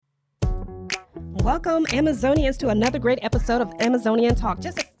Welcome, Amazonians, to another great episode of Amazonian Talk.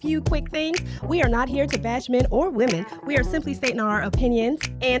 Just a few quick things. We are not here to bash men or women. We are simply stating our opinions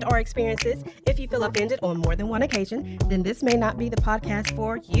and our experiences. If you feel offended on more than one occasion, then this may not be the podcast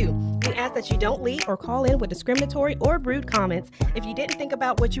for you. We ask that you don't leave or call in with discriminatory or rude comments. If you didn't think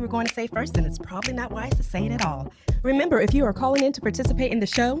about what you were going to say first, then it's probably not wise to say it at all. Remember, if you are calling in to participate in the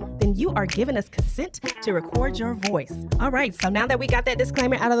show, then you are giving us consent to record your voice. All right, so now that we got that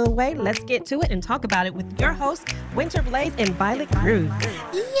disclaimer out of the way, let's get to it and talk about it with your hosts, Winter Blaze and Violet Cruz.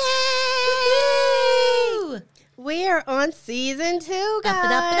 Yay! We are on season 2,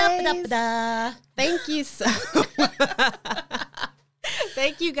 guys. Thank you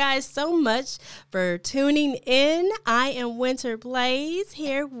Thank you guys so much for tuning in. I am Winter Blaze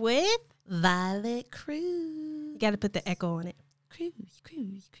here with Violet Cruz. You got to put the echo on it. Cruz.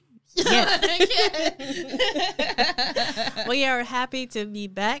 Yes. We are happy to be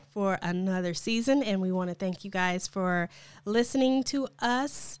back for another season, and we want to thank you guys for listening to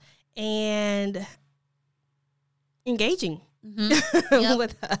us and engaging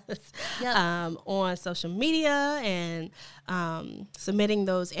with us on social media and submitting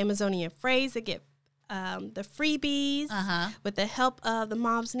those Amazonian phrases that get the freebies with the help of the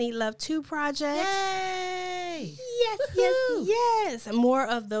Moms Need Love 2 project. Yay! Yes. More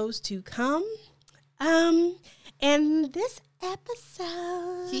of those to come. And this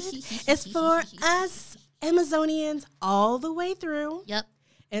episode is for us Amazonians all the way through. Yep.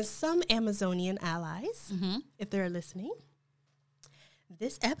 And some Amazonian allies, if they're listening.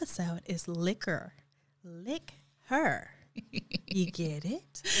 This episode is Liquor. Lick her. You get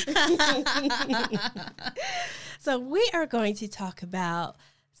it? So we are going to talk about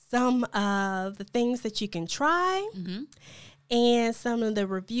some of the things that you can try and some of the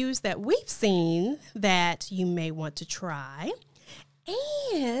reviews that we've seen that you may want to try.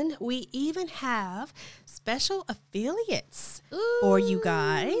 And we even have special affiliates for you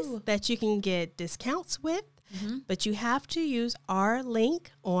guys that you can get discounts with, but you have to use our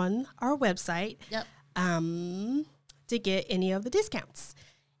link on our website to get any of the discounts.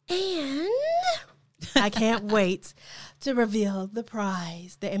 And I can't wait to reveal the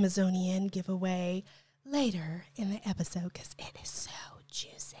prize, the Amazonian giveaway, later in the episode because it is so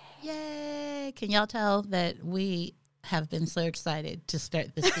juicy. Yay! Can y'all tell that we have been so excited to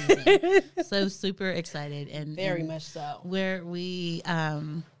start this season? So super excited. And very much so. Where we,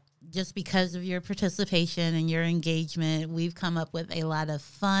 just because of your participation and your engagement, we've come up with a lot of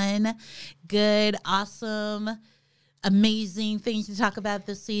fun, good, awesome, amazing things to talk about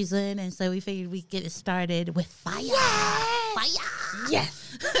this season. And so we figured we'd get it started with fire. Yes! Fire!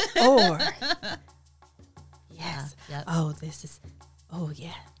 Yes! Or, yes. Yep. Oh, this is, oh,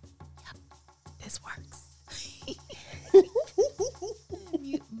 yeah. Yep. This works.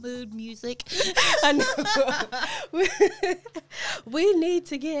 Mood music. I know. We need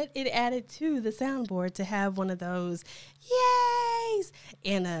to get it added to the soundboard to have one of those yays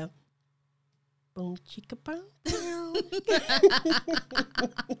and a boom chicka boom.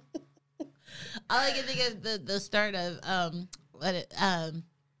 All I can think of the start of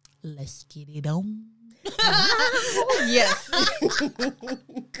let's get it on. Yes.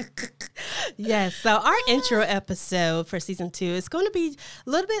 Yes. So our intro episode for season 2 is going to be a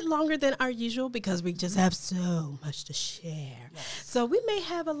little bit longer than our usual because we just have so much to share. Yes. So we may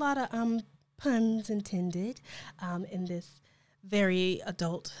have a lot of puns intended in this very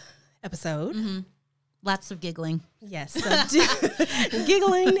adult episode. Lots of giggling. Yes. So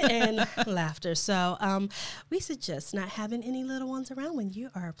giggling and laughter. So we suggest not having any little ones around when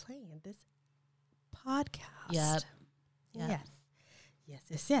you are playing this podcast. Yep. Yes.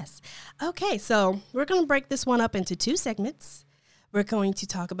 Okay, so we're going to break this one up into 2 segments. We're going to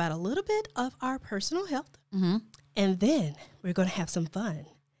talk about a little bit of our personal health, and then we're going to have some fun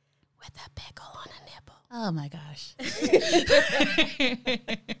with a pickle on a nipple. Oh, my gosh.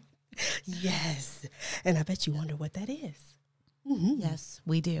 Yes, and I bet you wonder what that is. Yes,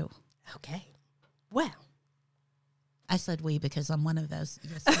 we do. Okay, well. I said we because I'm one of those.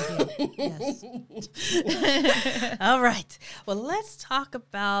 Yes, we do. Yes. All right. Well, let's talk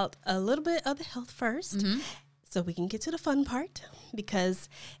about a little bit of the health first so we can get to the fun part. Because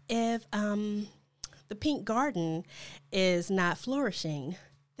if the pink garden is not flourishing,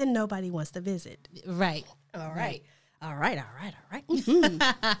 then nobody wants to visit. Right. All right.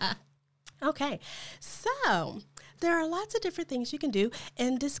 Okay. So there are lots of different things you can do.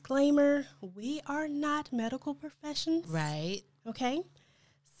 And disclaimer, we are not medical professions. Right. Okay?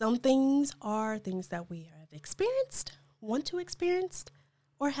 Some things are things that we have experienced, want to experience,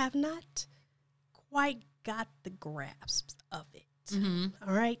 or have not quite got the grasp of it.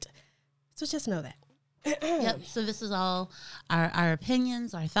 All right? So just know that. Yep. So this is all our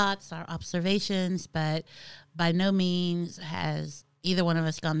opinions, our thoughts, our observations, but by no means has either one of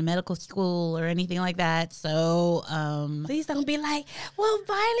us gone to medical school or anything like that. So please don't be like, well,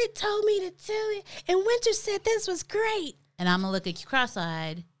 Violet told me to do it, and Winter said this was great. And I'm gonna look at you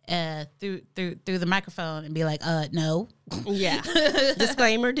cross-eyed through the microphone and be like, no. Yeah.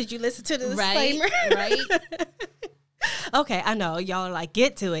 Disclaimer. Did you listen to the disclaimer? Right. Okay, I know y'all are like,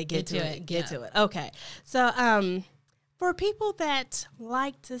 get to it. Okay, so for people that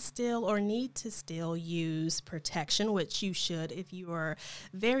like to still or need to still use protection, which you should if you are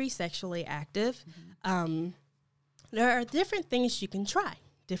very sexually active, there are different things you can try,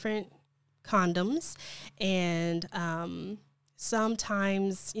 different condoms, and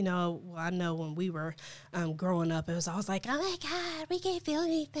sometimes, you know, well, I know when we were growing up, it was always like, oh my God, we can't feel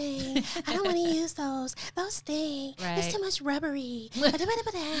anything. I don't want to use those. Those sting. Right. It's too much rubbery.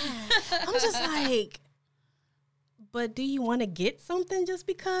 I'm just like, but do you want to get something just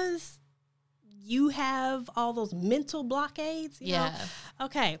because you have all those mental blockades? You know?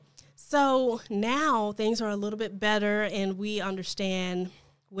 Okay. So now things are a little bit better, and we understand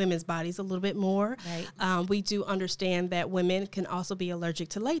women's bodies a little bit more. Right. We do understand that women can also be allergic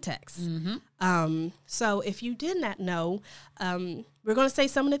to latex. So if you did not know, we're going to say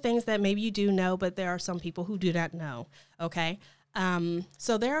some of the things that maybe you do know, but there are some people who do not know. Okay.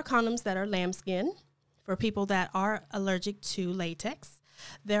 So there are condoms that are lambskin for people that are allergic to latex.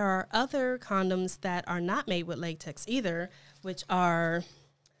 There are other condoms that are not made with latex either, which are,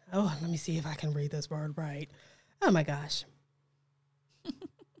 oh, let me see if I can read this word right. Oh my gosh.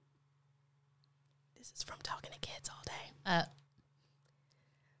 From talking to kids all day.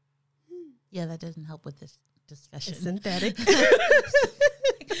 Yeah, that doesn't help with this discussion. It's synthetic.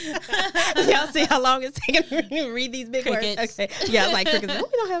 Y'all see how long it's taking me to read these big Crickets. words? Okay. Yeah, like crickets. Oh,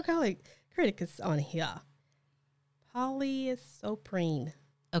 we don't have crickets on here. Polyisoprene.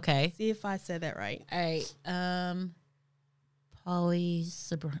 Okay. See if I said that right. All right.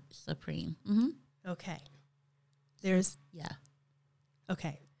 Polysoprene. Okay. There's, yeah.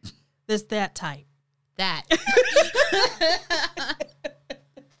 Okay. There's that type. That.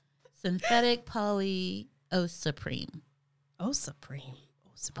 Synthetic polyosoprene. Osoprene.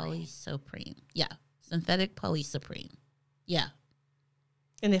 Polysoprene. Yeah. Synthetic polysoprene. Yeah.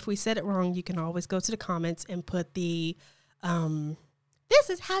 And if we said it wrong, you can always go to the comments and put the, this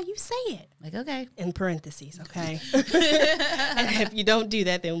is how you say it. Like, okay. In parentheses, okay? And if you don't do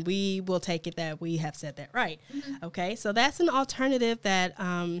that, then we will take it that we have said that right. Okay, so that's an alternative that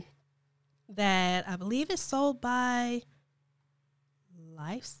that I believe is sold by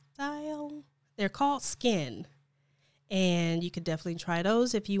Lifestyle. They're called Skin. And you could definitely try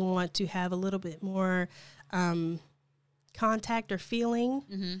those if you want to have a little bit more contact or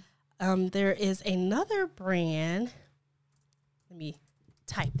feeling. There is another brand. Let me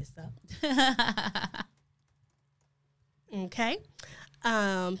type this up. Okay.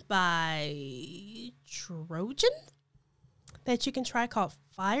 By Trojan that you can try called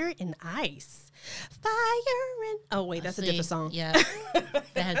Fire and Ice. Fire and... Oh, wait, that's a different song. Yeah.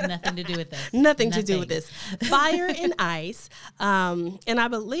 That has nothing to do with this. Nothing to do with this. Fire and Ice. And I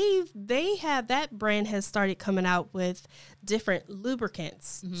believe that brand has started coming out with different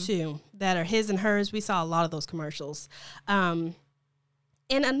lubricants too that are his and hers. We saw a lot of those commercials. And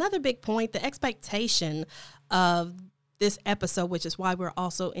another big point, the expectation of this episode, which is why we're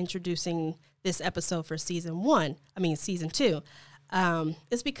also introducing this episode for season 2,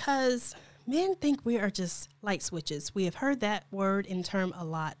 is because men think we are just light switches. We have heard that word and term a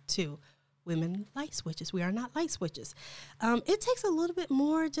lot too. Women light switches. We are not light switches. It takes a little bit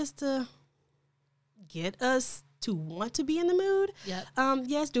more just to get us to want to be in the mood. Yep.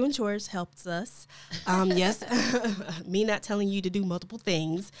 Yes, doing chores helps us. Yes, me not telling you to do multiple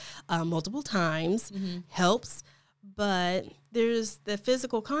things multiple times helps. But there's the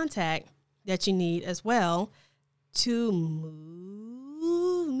physical contact that you need as well to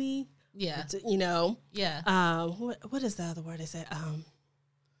move me. Yeah. You know. Yeah. What is the other word I said?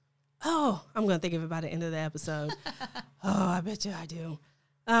 Oh, I'm going to think of it by the end of the episode. Oh, I bet you I do.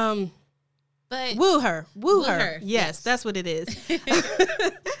 But woo her. Yes, that's what it is.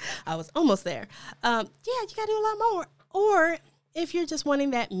 I was almost there. Yeah, you got to do a lot more. Or if you're just wanting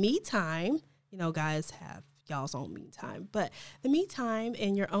that me time, you know, guys have y'all's own me time, but the me time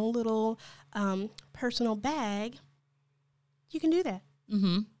in your own little personal bag, you can do that.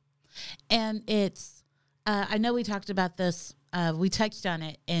 And it's, I know we talked about this. We touched on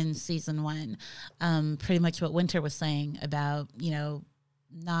it in season 1. Pretty much what Winter was saying about, you know,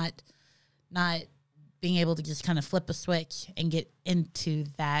 not being able to just kind of flip a switch and get into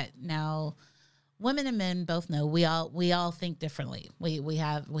that. Now, women and men both know we all think differently. We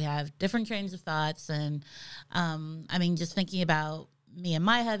have different trains of thoughts, and I mean, just thinking about me and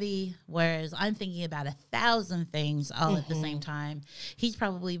my hubby, whereas I'm thinking about 1,000 things all at the same time. He's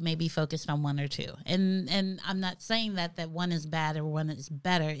probably maybe focused on one or two. And I'm not saying that one is bad or one is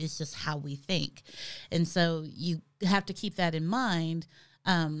better. It's just how we think. And so you have to keep that in mind,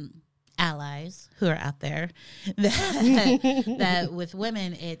 allies who are out there, that with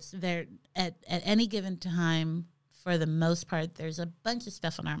women, it's they're at any given time, for the most part, there's a bunch of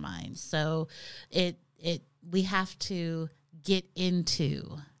stuff on our minds. So we have to get into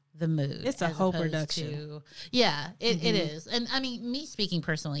the mood. It's a whole production. It is. And I mean, me speaking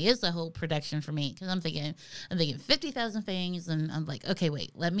personally, it's a whole production for me, because I'm thinking 50,000 things, and I'm like, okay,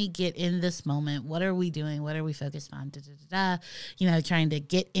 wait, let me get in this moment. What are we doing? What are we focused on? Trying to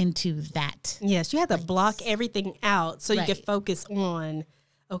get into that. Yes, you have to block everything out so you can focus on,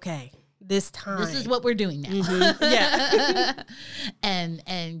 okay, this time. This is what we're doing now. Yeah.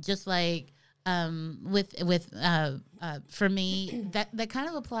 and just like, for me, that kind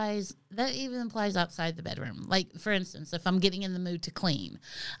of applies. That even applies outside the bedroom. Like, for instance, if I'm getting in the mood to clean,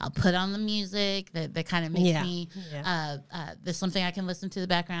 I'll put on the music that kind of makes me. There's something I can listen to in the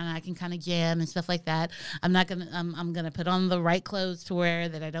background, and I can kind of jam and stuff like that. I'm gonna put on the right clothes to wear,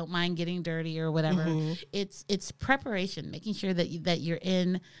 that I don't mind getting dirty or whatever. It's preparation, making sure that you're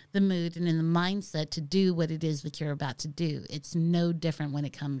in the mood and in the mindset to do what it is that you're about to do. It's no different when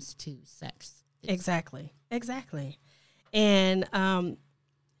it comes to sex. Exactly. And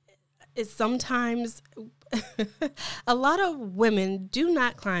it's sometimes a lot of women do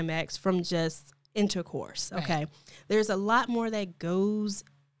not climax from just intercourse. Okay. Right. There's a lot more that goes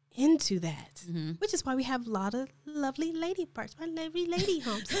into that, which is why we have a lot of lovely lady parts, my lovely lady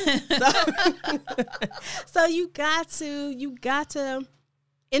humps. So you got to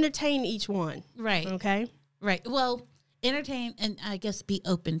entertain each one. Right. Okay. Right. Well, entertain, and I guess be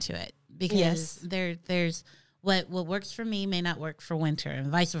open to it, because there's what works for me may not work for Winter,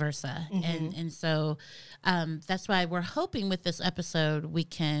 and vice versa. And so that's why we're hoping with this episode we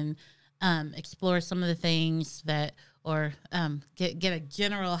can explore some of the things that, or get a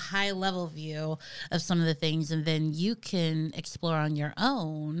general high level view of some of the things, and then you can explore on your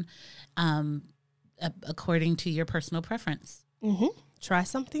own according to your personal preference. Try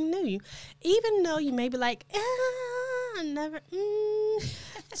something new. Even though you may be like, never,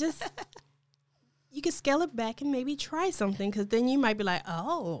 just, you can scale it back and maybe try something, because then you might be like,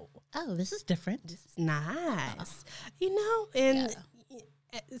 oh, this is different. This is nice. And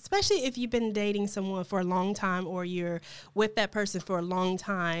especially if you've been dating someone for a long time, or you're with that person for a long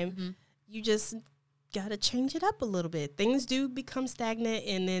time, you just got to change it up a little bit. Things do become stagnant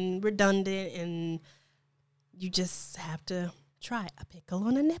and then redundant, and you just have to try a pickle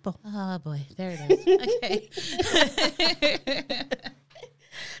on a nipple. Oh, boy. There it is. Okay.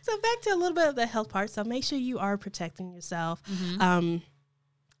 So back to a little bit of the health part. So make sure you are protecting yourself.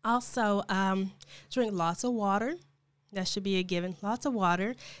 Also, drink lots of water. That should be a given. Lots of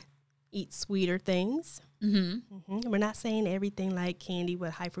water. Eat sweeter things. We're not saying everything like candy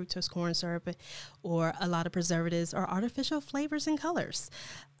with high fructose corn syrup or a lot of preservatives or artificial flavors and colors.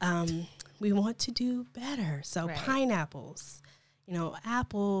 We want to do better. So pineapples,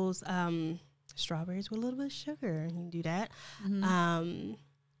 apples, strawberries with a little bit of sugar. You can do that.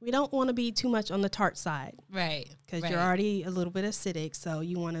 We don't want to be too much on the tart side. Right. Because you're already a little bit acidic. So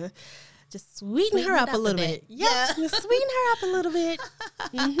you want to just sweeten her up a little bit. Yeah. Sweeten her up a little bit.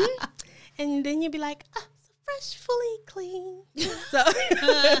 And then you'll be like, so fresh, fully clean. So,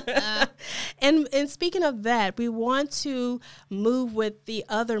 and speaking of that, we want to move with the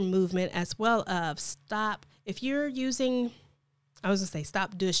other movement as well of stop. If you're using,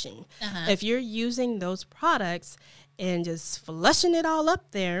 stop douching. If you're using those products and just flushing it all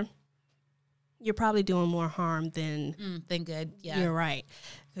up there, you're probably doing more harm than good. Yeah, you're right.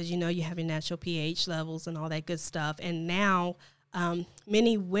 Because you have your natural pH levels and all that good stuff. And now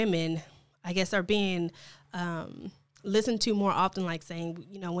many women, I guess, are being listened to more often, like saying,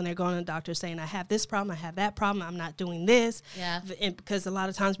 when they're going to the doctor saying, I have this problem, I have that problem, I'm not doing this. Yeah. And because a lot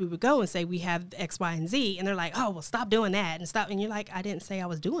of times we would go and say we have X, Y, and Z, and they're like, oh, well, stop doing that and stop. And you're like, I didn't say I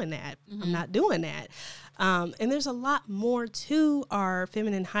was doing that. I'm not doing that. And there's a lot more to our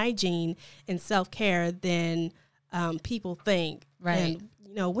feminine hygiene and self-care than people think. Right. And,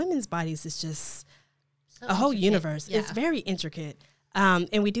 women's bodies is just a whole universe. Yeah. It's very intricate.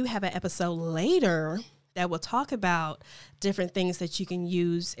 And we do have an episode later that will talk about different things that you can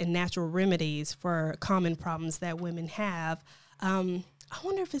use in natural remedies for common problems that women have. I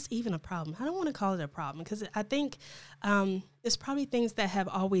wonder if it's even a problem. I don't want to call it a problem because I think it's probably things that have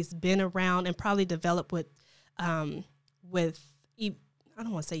always been around and probably developed with I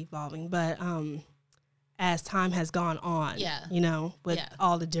don't want to say evolving, but as time has gone on, with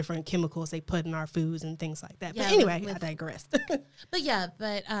all the different chemicals they put in our foods and things like that. Yeah, but anyway, I digress.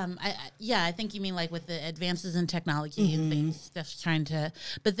 I think you mean like with the advances in technology and things, just trying to,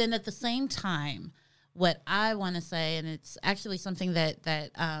 but then at the same time, what I want to say, and it's actually something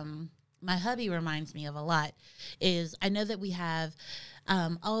that my hubby reminds me of a lot, is I know that we have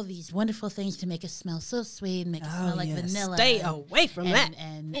all of these wonderful things to make us smell so sweet and make us smell like vanilla. Stay away from that.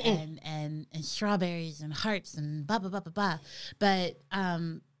 And strawberries and hearts and blah, blah, blah, blah, blah. But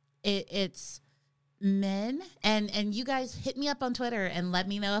it's men, and you guys hit me up on Twitter and let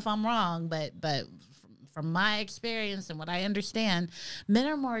me know if I'm wrong, but from my experience and what I understand, men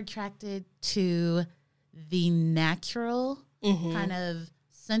are more attracted to the natural kind of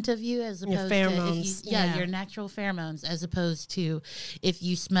scent of you as opposed to if your natural pheromones, as opposed to if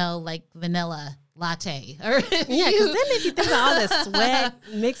you smell like vanilla latte. Or because then if you think about all the sweat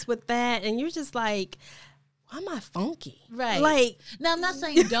mixed with that, and you're just like, why am I funky? Right. Like, now, I'm not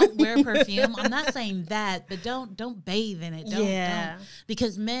saying don't wear perfume. I'm not saying that, but don't bathe in it. Don't,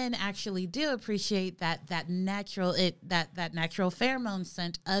 because men actually do appreciate that natural pheromone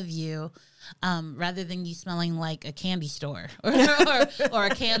scent of you, rather than you smelling like a candy store or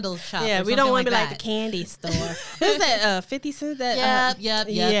a candle shop. Yeah, we don't want to be like the candy store. Is that 50 Cent? That Yep.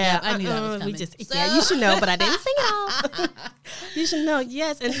 I knew that was coming. You should know, but I didn't sing it all. You should know,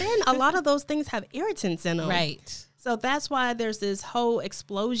 yes. And then a lot of those things have irritants in them. Right. So that's why there's this whole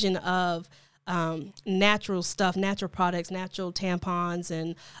explosion of natural stuff, natural products, natural tampons,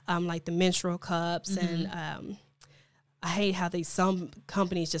 and like the menstrual cups. And I hate how some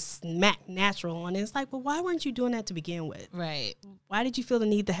companies just smack natural on it. It's like, well, why weren't you doing that to begin with? Right. Why did you feel the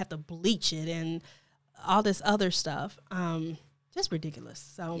need to have to bleach it and all this other stuff? Just ridiculous.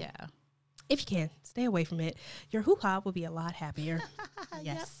 So if you can, stay away from it. Your hoo-ha will be a lot happier.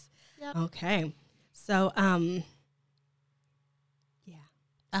 Yes. Yep. Okay. So,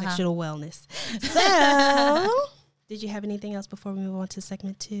 sexual wellness. So, did you have anything else before we move on to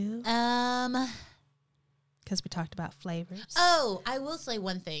segment 2? Because we talked about flavors. Oh, I will say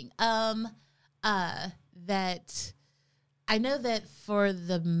one thing. That I know that for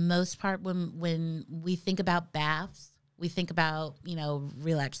the most part, when we think about baths, we think about,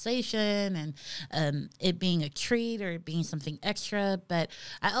 relaxation and it being a treat or it being something extra. But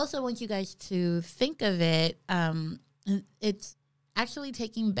I also want you guys to think of it. It's actually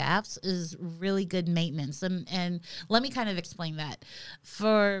taking baths is really good maintenance. And let me kind of explain that.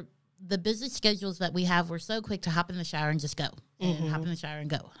 For the busy schedules that we have, we're so quick to hop in the shower and just go. And hop in the shower and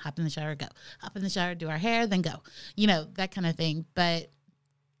go. Hop in the shower, go. Hop in the shower, do our hair, then go. That kind of thing. But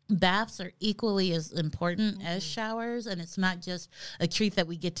baths are equally as important as showers, and it's not just a treat that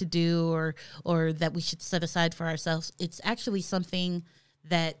we get to do or that we should set aside for ourselves. It's actually something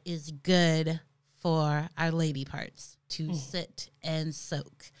that is good for our lady parts to sit and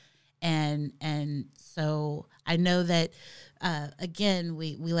soak. And so I know that, again,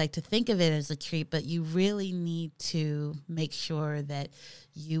 we like to think of it as a treat, but you really need to make sure that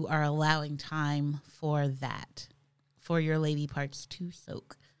you are allowing time for that, for your lady parts to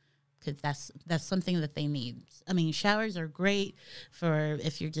soak. Because that's something that they need. I mean, showers are great for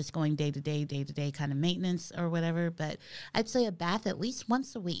if you're just going day to day kind of maintenance or whatever. But I'd say a bath at least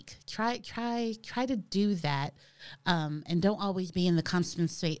once a week. Try to do that, and don't always be in the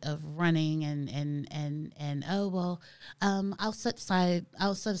constant state of running and I'll set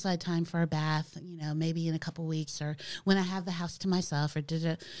aside time for a bath. Maybe in a couple weeks or when I have the house to myself or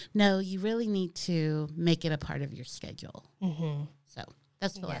No, you really need to make it a part of your schedule. So.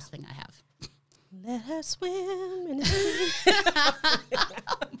 That's the last thing I have. Let her swim in the sea.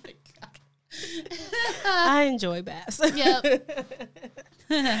 Oh, my God. I enjoy baths. Yep.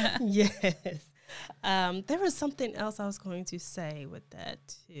 Yes. There was something else I was going to say with that,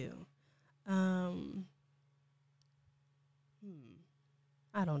 too. I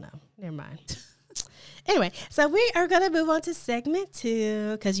don't know. Never mind. Anyway, so we are going to move on to segment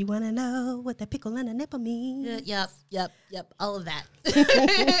 2 because you want to know what the pickle and the nipple means. Yep. All of that.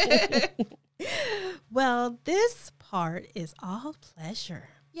 Well, this part is all pleasure.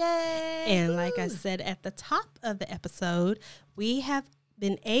 Yay! And like I said at the top of the episode, we have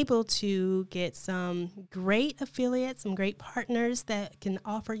been able to get some great affiliates, some great partners that can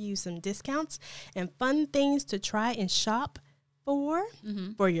offer you some discounts and fun things to try and shop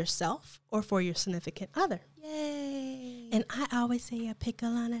for yourself or for your significant other. Yay. And I always say a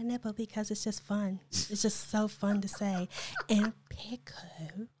pickle on a nipple because it's just fun. It's just so fun to say. And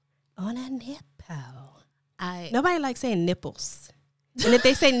pickle on a nipple. Nobody likes saying nipples. And if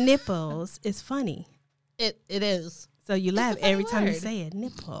they say nipples, it's funny. It is. So you laugh every time you say it.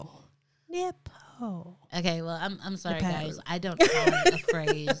 Nipple. Nipple. Okay, well, I'm sorry, guys. I don't have a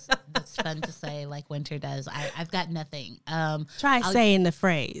phrase that's fun to say like Winter does. I've got nothing. Try saying the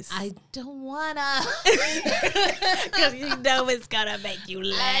phrase. I don't wanna. Because you know it's gonna make you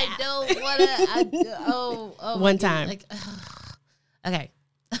laugh. I don't wanna. Oh. One time. Like, okay.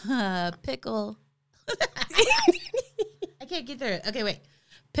 Pickle. I can't get through it. Okay, wait.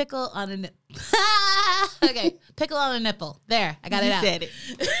 Pickle on a nipple. Okay, pickle on a nipple. There, I got it out. You said it.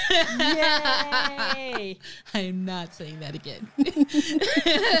 Yay. I'm not saying that again.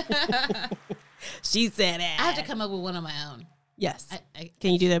 She said it. I have to come up with one on my own. Yes.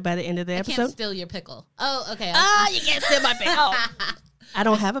 Can you do that by the end of the episode? I can't steal your pickle. Oh, okay. You can't steal my pickle. I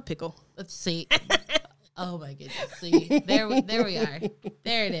don't have a pickle. Let's see. Oh my goodness. See, there we are.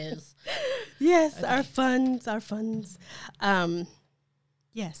 There it is. Yes, okay. Our funds.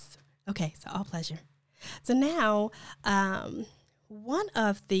 Yes. Okay, so all pleasure. So now, one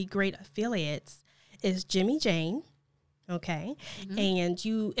of the great affiliates is Jimmy Jane. Okay. Mm-hmm. And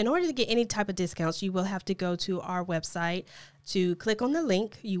in order to get any type of discounts, you will have to go to our website to click on the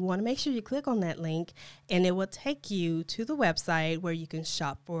link. You want to make sure you click on that link, and it will take you to the website where you can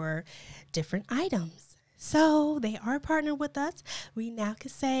shop for different items. So they are partnered with us. We now can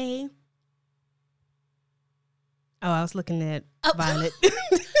say, I was looking at Violet.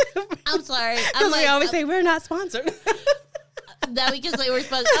 I'm sorry. Because we always say we're not sponsored. Now we can say we're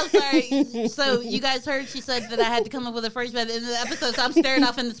sponsored. I'm sorry. So you guys heard she said that I had to come up with a phrase by the end of the episode. So I'm staring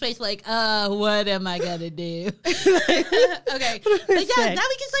off into space like, what am I going to do? Okay. But yeah, now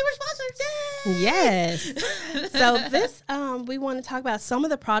we can say we're sponsored. Yay! Yes. So this, we want to talk about some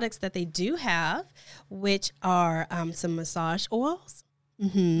of the products that they do have, which are some massage oils.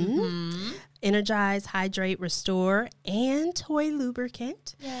 Energize, hydrate, restore, and toy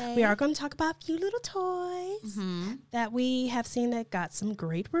lubricant. Yay. We are going to talk about a few little toys that we have seen that got some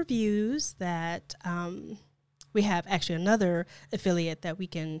great reviews. That we have actually another affiliate that we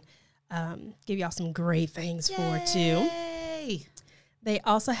can give y'all some great things for too. They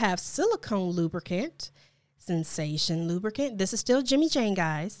also have silicone lubricant, Sensation lubricant. This is still Jimmy Jane,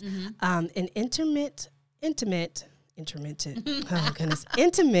 guys. An intimate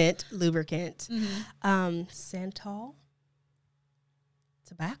lubricant, Santal,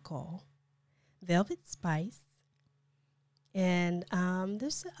 tobacco, velvet spice, and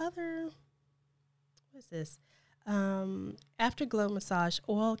there's the other, what is this? Afterglow massage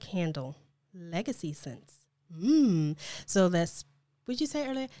oil candle, legacy scents. So that's, what did you say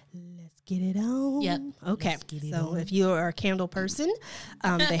earlier? Let's get it on. Yep. Okay. So if you are a candle person,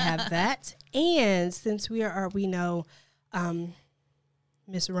 they have that. And since we know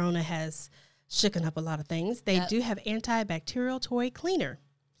Miss Rona has shooken up a lot of things, they do have antibacterial toy cleaner.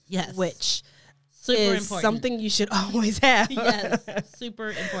 Yes. Which super is important. Something you should always have. Yes. Super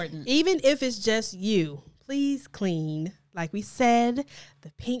important. Even if it's just you, please clean. Like we said,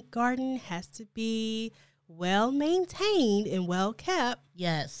 the pink garden has to be well maintained and well kept.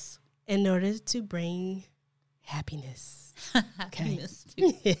 Yes. In order to bring happiness. Okay. Happiness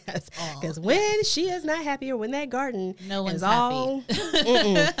too. Yes. Because when she is not happy or when that garden no one's is happy.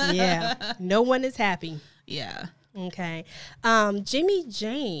 Yeah. No one is happy. Yeah. Okay. Jimmy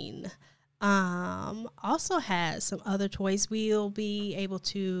Jane also has some other toys. We'll be able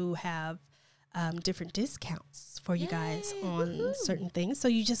to have different discounts for you guys on certain things. So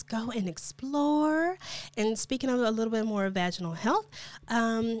you just go and explore. And speaking of a little bit more of vaginal health,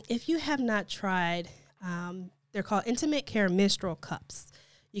 if you have not tried, they're called Intimate Care Menstrual Cups.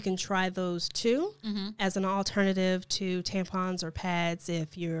 You can try those too as an alternative to tampons or pads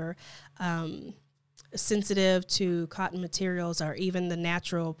if you're sensitive to cotton materials or even the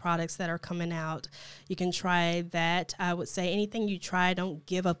natural products that are coming out. You can try that. I would say anything you try, don't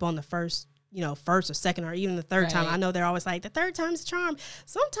give up on the first or second or even the third time. I know they're always like, the third time's a charm.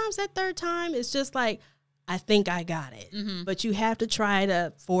 Sometimes that third time is just like, I think I got it. But you have to try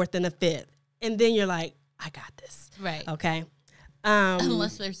the fourth and the fifth. And then you're like, I got this. Right. Okay.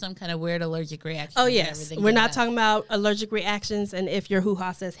 Unless there's some kind of weird allergic reaction. Oh, yes. We're not talking about allergic reactions. And if your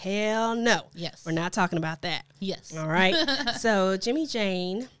hoo-ha says, hell no. Yes. We're not talking about that. Yes. All right. So Jimmy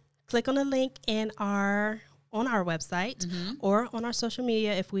Jane, click on the link on our website or on our social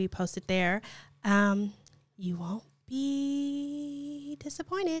media if we post it there. You won't be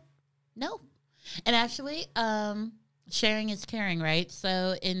disappointed. No. And actually, sharing is caring, right?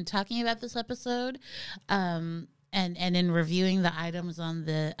 So in talking about this episode, and in reviewing the items on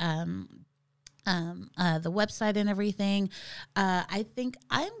the website and everything, I think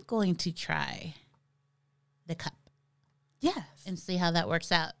I'm going to try the cup. Yes. And see how that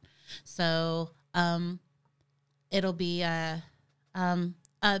works out. So it'll be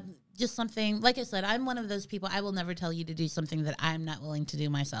just something, like I said, I'm one of those people, I will never tell you to do something that I'm not willing to do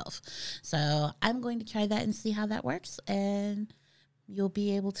myself. So I'm going to try that and see how that works. And you'll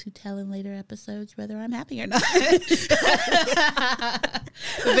be able to tell in later episodes whether I'm happy or not.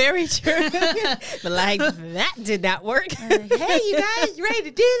 Very true. But like, that did not work. Hey, you guys, you ready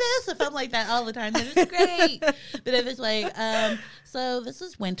to do this? If I'm like that all the time, then it's great. But if it's like, so this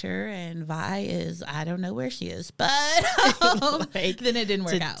is winter and Vi is, I don't know where she is, but like, then it didn't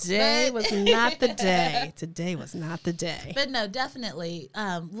work out. Today was not the day. Today was not the day. But no, definitely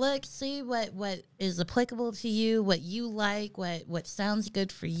look, see what is applicable to you, what you like, what sounds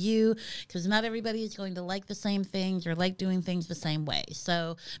good for you, because not everybody is going to like the same things or like doing things the same way.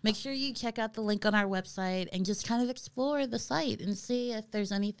 So make sure you check out the link on our website and just kind of explore the site and see if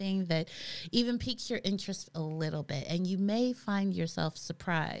there's anything that even piques your interest a little bit. And you may find yourself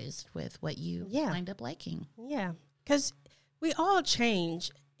surprised with what you wind up liking. Yeah, because we all change.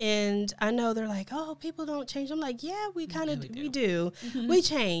 And I know they're like, oh, people don't change. I'm like, yeah, we do. Mm-hmm. We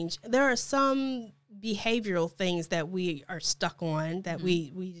change. There are some behavioral things that we are stuck on that we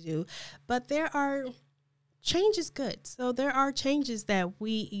do. But there are change is good. So there are changes that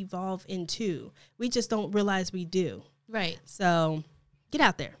we evolve into. We just don't realize we do. Right. So get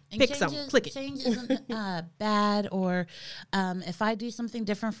out there. And pick something. Click it. Change isn't bad, or if I do something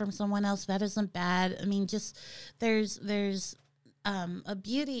different from someone else, that isn't bad. I mean, just there's a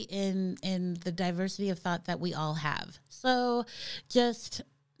beauty in the diversity of thought that we all have. So just,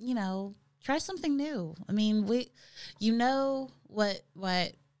 try something new. I mean, what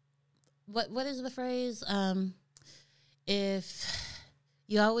is the phrase? If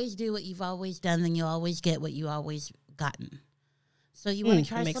you always do what you've always done, then you'll always get what you always gotten. So you want to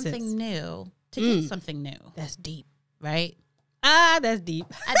try something new to get something new. That's deep. Right? That's deep.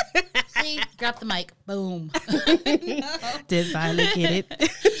 See, drop the mic. Boom. Did finally get it.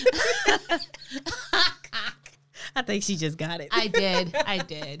 I think she just got it. I did.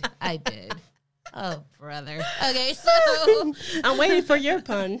 Oh, brother. Okay, so I'm waiting for your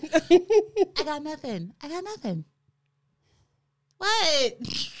pun. I got nothing. What?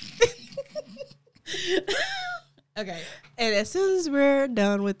 Okay. And as soon as we're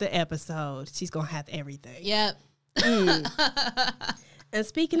done with the episode, she's going to have everything. Yep. And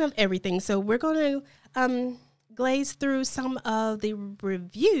speaking of everything, so we're going to glaze through some of the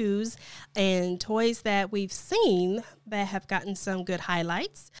reviews and toys that we've seen that have gotten some good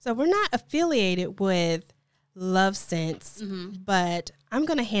highlights. So we're not affiliated with LoveSense, but I'm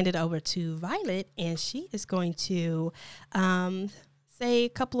going to hand it over to Violet, and she is going to say a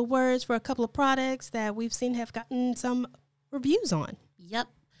couple of words for a couple of products that we've seen have gotten some reviews on. Yep.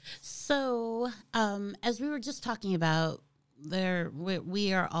 So as we were just talking about,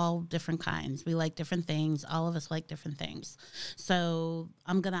 we are all different kinds. We like different things. All of us like different things. So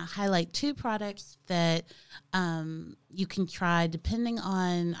I'm going to highlight two products that you can try depending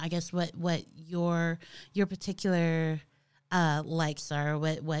on, I guess, what your particular likes are,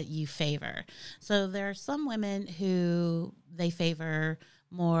 what you favor. So there are some women who they favor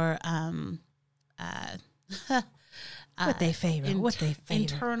more what they favor.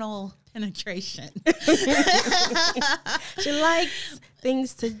 Internal penetration. She likes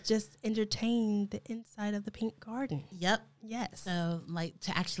things to just entertain the inside of the pink garden. Yep. Yes. So, like,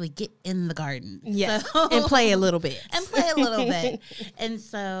 to actually get in the garden. Yes. So, and play a little bit. And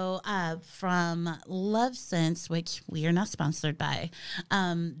so, from LoveSense, which we are not sponsored by,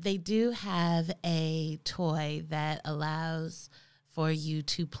 they do have a toy that allows for you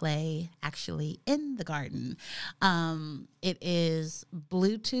to play actually in the garden. It is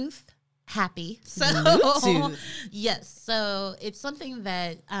Bluetooth happy. So Bluetooth. Yes. So it's something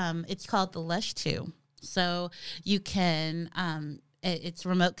that it's called the Lush 2. So you can it's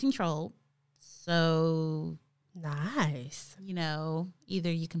remote control. So nice.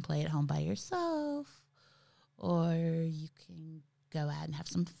 Either you can play at home by yourself, or you can go out and have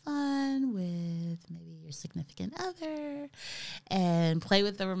some fun with maybe your significant other and play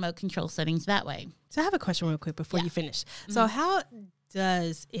with the remote control settings that way. So I have a question real quick before you finish. So how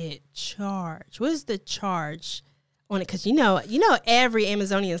does it charge? What is the charge on it? Because every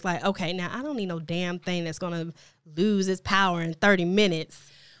Amazonian is like, okay, now I don't need no damn thing that's going to lose its power in 30 minutes.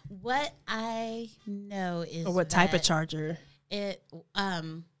 What I know is or what type of charger? It I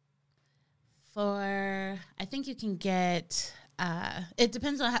think you can get it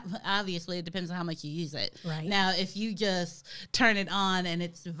depends on obviously it depends on how much you use it. Right. Now, if you just turn it on and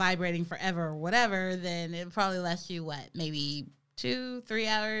it's vibrating forever or whatever, then it probably lasts you maybe 2-3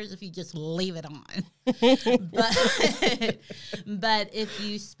 hours if you just leave it on. but if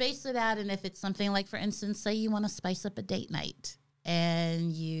you space it out, and if it's something like, for instance, say you want to spice up a date night,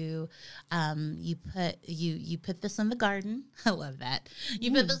 and you put this in the garden. I love that.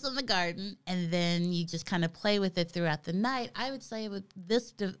 You put this in the garden, and then you just kind of play with it throughout the night. I would say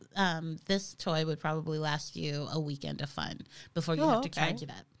this toy would probably last you a weekend of fun before you have to charge it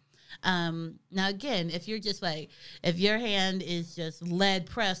up. Now again, if you're just if your hand is just lead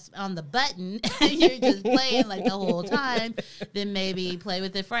pressed on the button and you're just playing like the whole time, then maybe play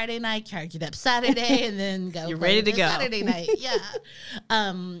with it Friday night, charge it up Saturday, and then go. You're ready to go Saturday night. Yeah.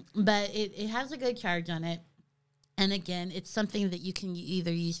 But it has a good charge on it. And again, it's something that you can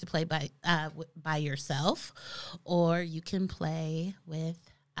either use to play by yourself, or you can play with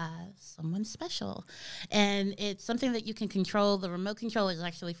someone special. And it's something that you can control. The remote control is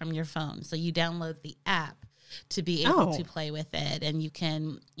actually from your phone. So you download the app to be able to play with it. And you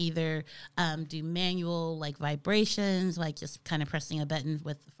can either do manual vibrations, like just kind of pressing a button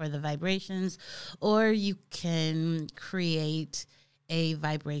for the vibrations, or you can create a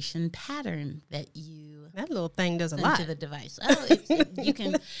vibration pattern that little thing does a send lot to the device.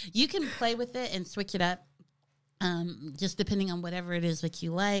 You can play with it and switch it up. Just depending on whatever it is that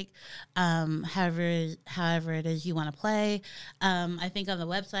you like, however it is you want to play. I think on the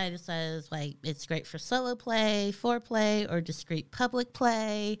website it says it's great for solo play, foreplay, or discreet public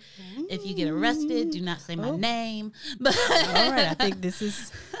play. If you get arrested, do not say my name. But all right, I think this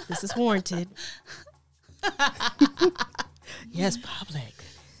is warranted. Yes, public,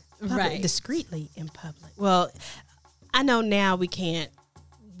 right? Discreetly in public. Well, I know now we can't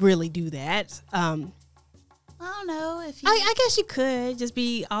really do that. I don't know if you... I guess you could just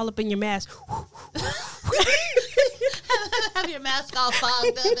be all up in your mask. Have your mask all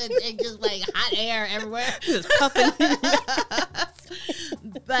fogged up and just hot air everywhere. Just puffing.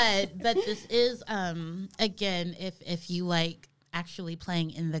 But this is, again, if you like actually playing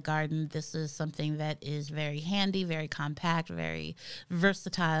in the garden, this is something that is very handy, very compact, very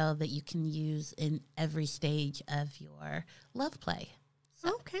versatile, that you can use in every stage of your love play. So,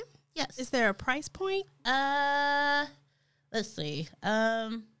 okay. Yes. Is there a price point? Let's see.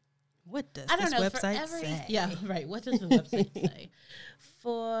 What does I don't this know, website say? Yeah, right. What does the website say?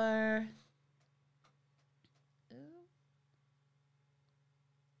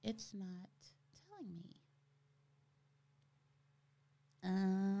 It's not telling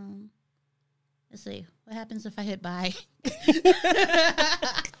me. Let's see. What happens if I hit buy?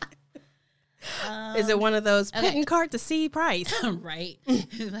 Is it one of those putting cart to see price? Right.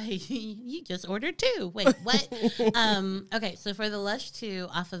 You just ordered 2. Wait, what? Okay, so for the Lush 2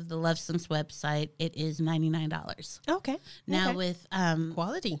 off of the Lovesome website, it is $99. Okay. Now with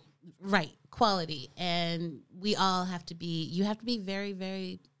quality. Right, quality. And you have to be very,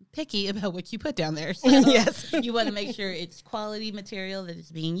 very picky about what you put down there. So yes. You want to make sure it's quality material that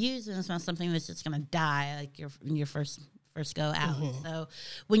is being used, and it's not something that's just going to die like your first go out. Mm-hmm. So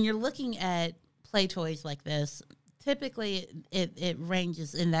when you're looking at play toys like this, typically it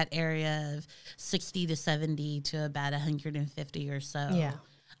ranges in that area of 60 to 70 to about 150 or so. Yeah.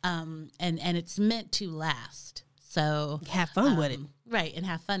 And it's meant to last. So have fun with it. Right, and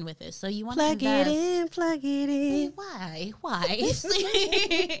have fun with it. So you want to plug it in. Why?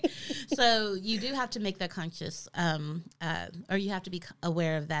 So you do have to make that conscious, or you have to be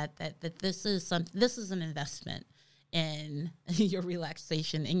aware of that this is an investment in your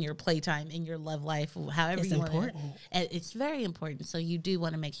relaxation, in your playtime, in your love life, however you want it. It's very important. So you do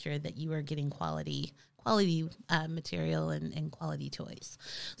want to make sure that you are getting quality material and quality toys.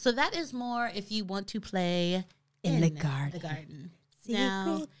 So that is more if you want to play in the garden.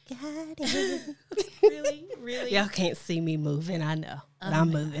 Now, garden. Really? Y'all can't see me moving, I know. But I'm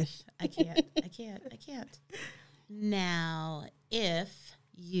moving. Gosh. I can't. Now, if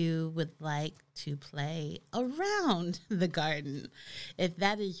you would like to play around the garden, if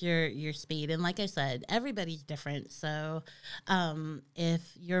that is your speed, and like I said, everybody's different. So if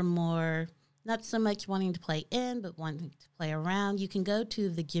you're more not so much wanting to play in, but wanting to play around, you can go to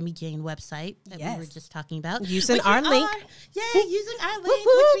the Jimmy Jane website that we were just talking about. Using our link. Using our link,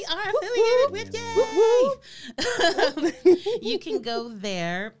 which we are affiliated with. Yay! You can go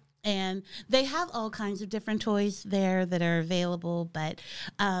there. And they have all kinds of different toys there that are available, but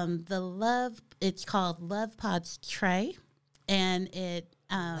it's called Love Pods Tray, and it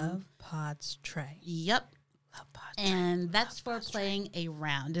Love Pods Tray. Yep. And that's for playing a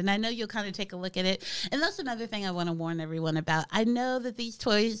round. And I know you'll kind of take a look at it. And that's another thing I want to warn everyone about. I know that these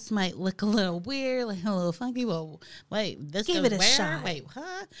toys might look a little weird, like a little funky. Well, wait, this Give goes it a where? shot. Wait,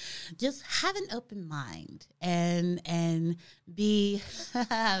 huh? Just have an open mind and be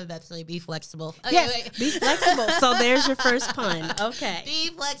be flexible. Okay, Yes, wait. be flexible. So there's your first pun. Okay. Be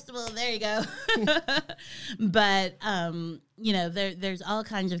flexible. There you go. But there's all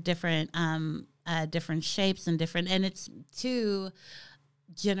kinds of different different shapes and it's to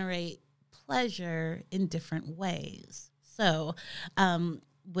generate pleasure in different ways. So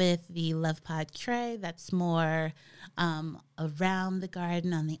with the Love Pod tray, that's more around the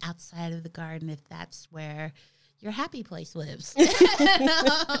garden, on the outside of the garden, if that's where your happy place lives.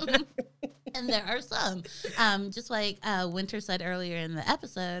 And there are some, just like Winter said earlier in the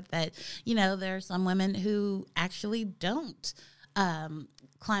episode, that, there are some women who actually don't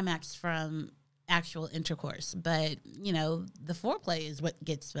climax from actual intercourse, but the foreplay is what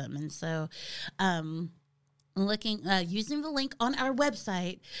gets them. And so using the link on our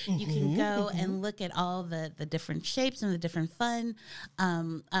website, you can go and look at all the different shapes and the different fun.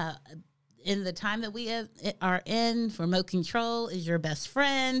 In the time that we are in, remote control is your best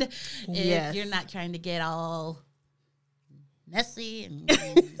friend. If you're not trying to get all messy and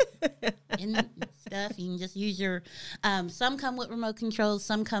stuff, you can just use your some come with remote controls,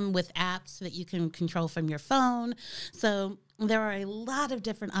 some come with apps that you can control from your phone. So there are a lot of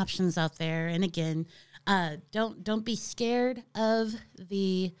different options out there. And again, don't be scared of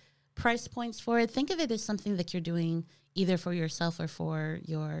the price points for it. Think of it as something that you're doing either for yourself or for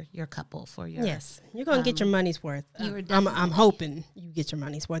your couple, for your you're gonna get your money's worth. I'm hoping you get your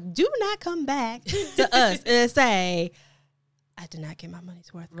money's worth. Do not come back to us and say, I did not get my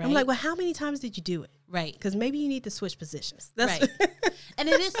money's worth. Right. I'm like, well, how many times did you do it? Right. Because maybe you need to switch positions. Right. And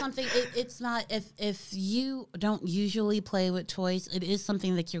it is something, it's not, if you don't usually play with toys, it is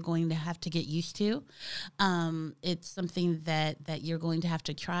something that you're going to have to get used to. It's something that you're going to have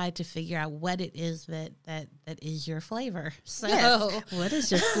to try to figure out what it is that is your flavor. So what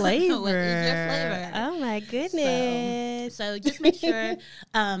is your flavor? What is your flavor? Oh my goodness. So just make sure.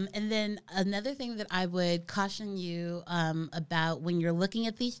 And then another thing that I would caution you about when you're looking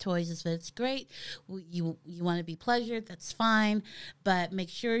at these toys is that it's great. You want to be pleasured, that's fine, but make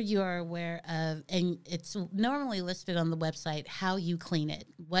sure you are aware of, and it's normally listed on the website, how you clean it,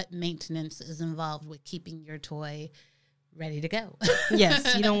 what maintenance is involved with keeping your toy ready to go.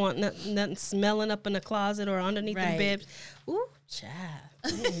 Yes, you don't want nothing smelling up in the closet or underneath the bed. Ooh, child.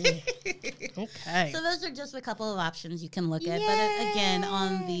 Okay. So those are just a couple of options you can look at. But again,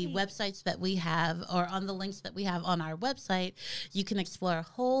 on the websites that we have, or on the links that we have on our website, you can explore a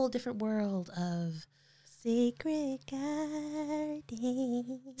whole different world of secret gardens.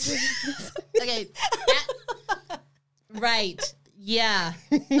 Okay. Right. Yeah.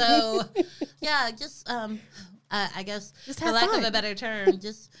 So, just I guess, just for lack of a better term,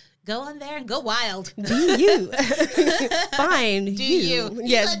 just go on there and go wild. Do you. Fine. Do you.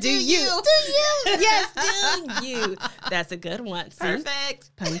 Yes, do you. Do you. Yes, do you. That's a good one.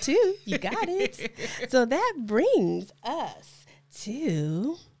 Perfect. Pun 2. You got it. So that brings us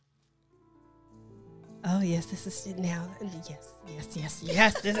to... Oh, yes, this is now.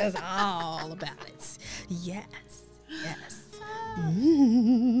 Yes. This is all about it. Yes.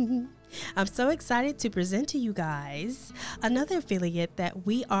 I'm so excited to present to you guys another affiliate that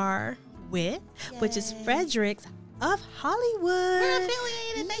we are with, which is Fredericks of Hollywood. We're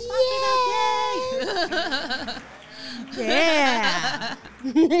affiliated. They sponsored us.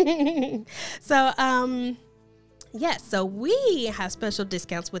 Yeah. So we have special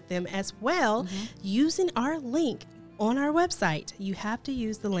discounts with them as well, using our link on our website. You have to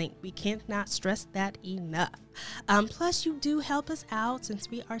use the link. We cannot stress that enough. Plus, you do help us out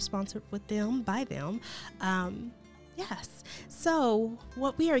since we are sponsored with them, by them. Yes. So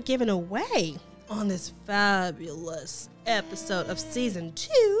what we are giving away on this fabulous episode of season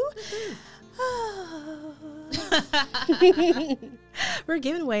 2, we're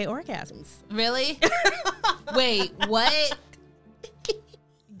giving away orgasms. Really? Wait, what?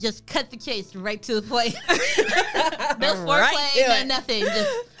 Just cut the chase right to the point. No foreplay, no nothing. Just,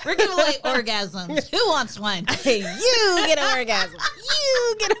 we're giving away orgasms. Who wants one? You get an orgasm.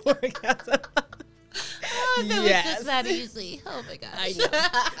 You get an orgasm. Oh, if it was just that easy. Oh my gosh. I know.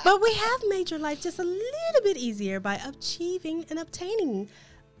 But we have made your life just a little bit easier by achieving and obtaining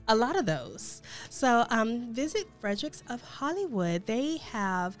a lot of those. So visit Fredericks of Hollywood. They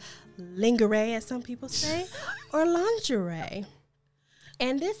have lingerie, as some people say, or lingerie.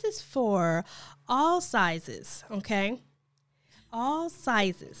 And this is for all sizes, okay? all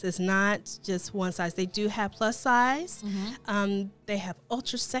sizes. It's not just one size. They do have plus size. They have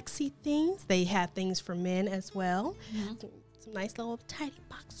ultra sexy things. They have things for men as well. Some nice little tidy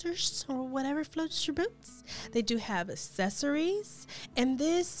boxers or whatever floats your boots. They do have accessories. And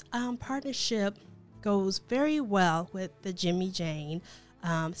this partnership goes very well with the Jimmy Jane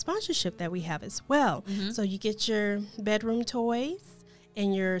sponsorship that we have as well. So you get your bedroom toys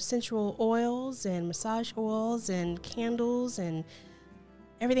and your sensual oils and massage oils and candles and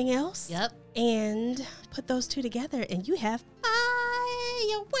everything else. Yep. And put those two together and you have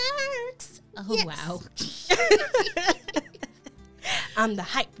fireworks. Oh, wow. I'm the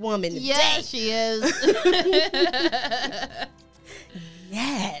hype woman today. Yeah, she is.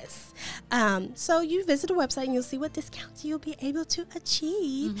 Yes. So you visit the website and you'll see what discounts you'll be able to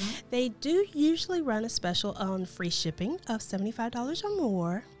achieve. They do usually run a special on free shipping of $75 or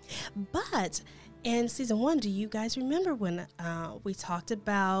more. But in season 1, do you guys remember when we talked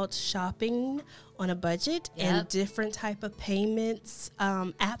about shopping on a budget and different type of payments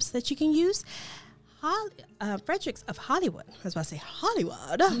apps that you can use? Fredericks of Hollywood, I was about to say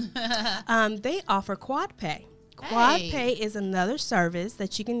Hollywood, they offer Quad Pay. Quad Pay is another service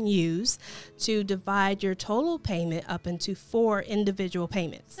that you can use to divide your total payment up into 4 individual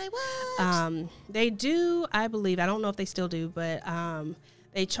payments. Say what? They do, I believe, I don't know if they still do, but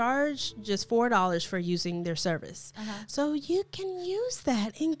they charge just $4 for using their service. So you can use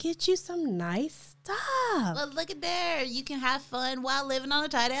that and get you some nice stuff. Well, look at there. You can have fun while living on a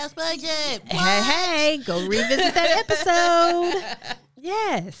tight-ass budget. What? Hey, go revisit that episode.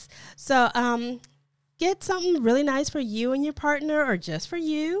 Yes. So, get something really nice for you and your partner or just for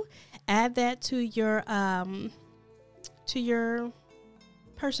you. Add that to your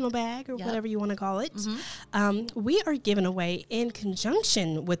personal bag or whatever you want to call it. We are giving away in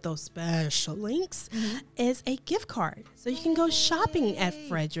conjunction with those special links is a gift card. So you can go shopping at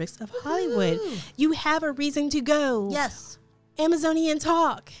Fredericks of Hollywood. You have a reason to go. Yes. Amazonian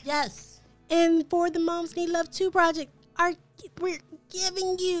Talk. Yes. And for the Moms Need Love 2 project, we're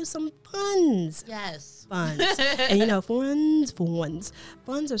giving you some funds. Yes. Funds. And you know, funds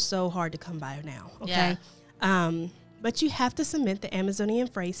are so hard to come by now, okay? But you have to submit the Amazonian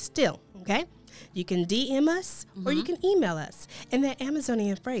phrase still, okay? You can DM us or you can email us. And that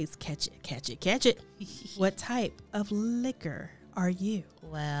Amazonian phrase, catch it. What type of liquor are you?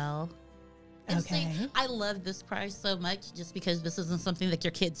 Well, okay. See, I love this prize so much just because this isn't something that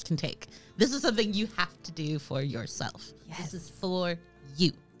your kids can take. This is something you have to do for yourself. Yes. This is for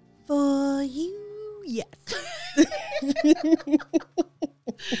you. For you, yes.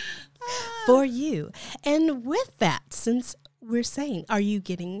 For you. And with that, since we're saying, are you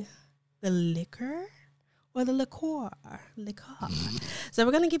getting the liquor or the liqueur? So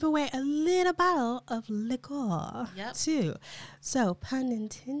we're going to give away a little bottle of liqueur too. So pun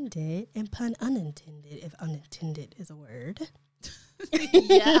intended and pun unintended, if unintended is a word.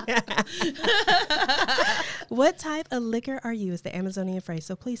 What type of liquor are you is the Amazonian phrase.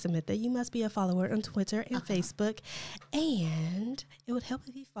 So please submit that. You must be a follower on Twitter and Facebook. And it would help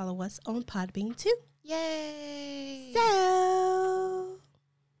if you follow us on Podbean too. Yay. So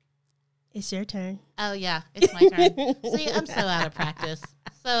it's your turn. Oh, yeah. It's my turn. See, I'm so out of practice.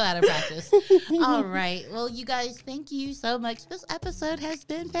 All right. Well, you guys, thank you so much. This episode has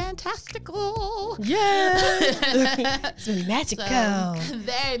been fantastical. Yeah. It's been magical.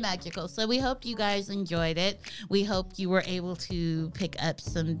 Very magical. So we hope you guys enjoyed it. We hope you were able to pick up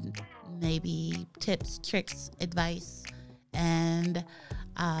some maybe tips, tricks, advice, and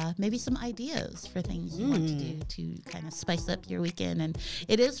maybe some ideas for things you want to do to kind of spice up your weekend. And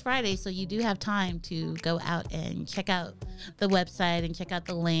it is Friday, so you do have time to go out and check out the website and check out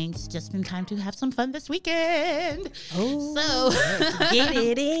the links just in time to have some fun this weekend. Oh, so get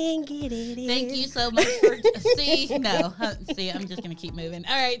it in. Thank you so much for I'm just gonna keep moving.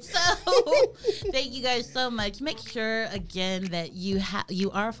 All right, so thank you guys so much. Make sure again that you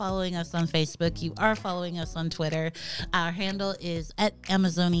are following us on Facebook, you are following us on Twitter. Our handle is at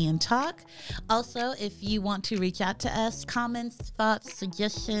Amazonian Talk. Also, if you want to reach out to us, comments, thoughts,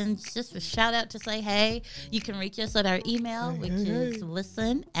 suggestions, just a shout out to say hey, you can reach us at our email, which is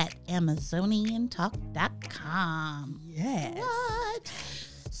listen@amazoniantalk.com. Yes. What?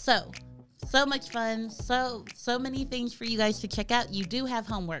 So much fun. So many things for you guys to check out. You do have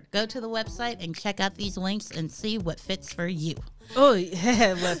homework. Go to the website and check out these links and see what fits for you. Oh,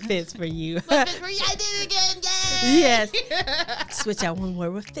 yeah, what fits for you? What fits for you? I did it again. Yay! Yes. Switch out one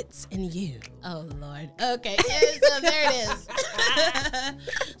word. What fits in you? Oh, Lord. Okay. So there it is.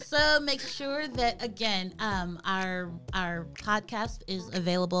 So make sure that, again, our podcast is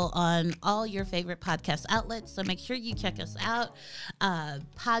available on all your favorite podcast outlets. So make sure you check us out.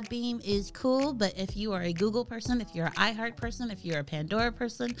 Podbeam is cool, but if you are a Google person, if you're an iHeart person, if you're a Pandora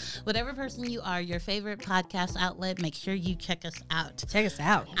person, whatever person you are, your favorite podcast outlet, make sure you check us out. Check us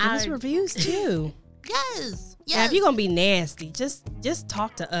out. Give us reviews too. Yes. Now, if you're gonna be nasty, just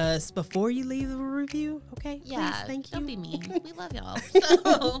talk to us before you leave a review, okay? Yeah, please, thank you. Don't be mean. We love y'all.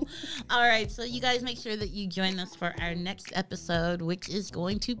 So, all right. So you guys make sure that you join us for our next episode, which is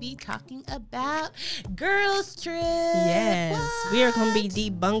going to be talking about Girls Trip. Yes, What? we are gonna be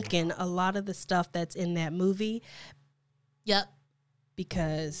debunking a lot of the stuff that's in that movie. Yep.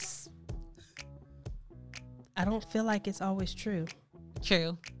 Because I don't feel like it's always true.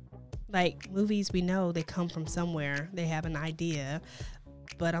 True. Like, movies, we know they come from somewhere. They have an idea.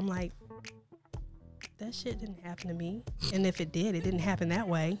 But I'm like, that shit didn't happen to me. And if it did, it didn't happen that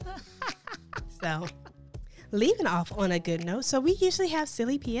way. So, leaving off on a good note. So, we usually have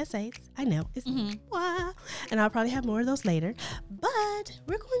silly PSAs. I know. It's wow. And I'll probably have more of those later. But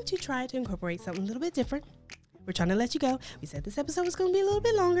we're going to try to incorporate something a little bit different. We're trying to let you go. We said this episode was going to be a little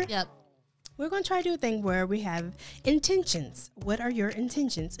bit longer. Yep. We're going to try to do a thing where we have intentions. What are your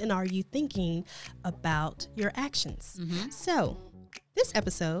intentions? And are you thinking about your actions? So, this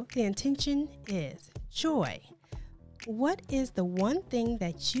episode, the intention is joy. What is the one thing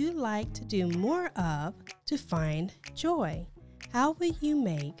that you like to do more of to find joy? How will you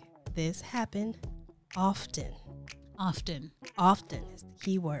make this happen often? Often. Often is the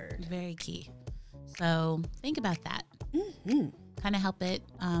key word. Very key. So think about that. Kind of help it.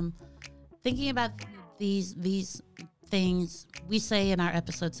 Thinking about these things, we say in our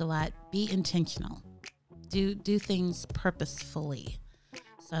episodes a lot, be intentional. Do things purposefully.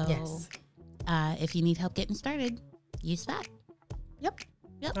 So Yes. If you need help getting started, use that. Yep.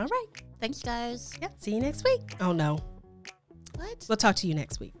 Yep. All right. Thanks, guys. Yep. See you next week. Oh, no. What? We'll talk to you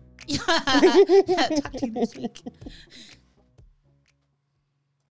next week. Talk to you this week.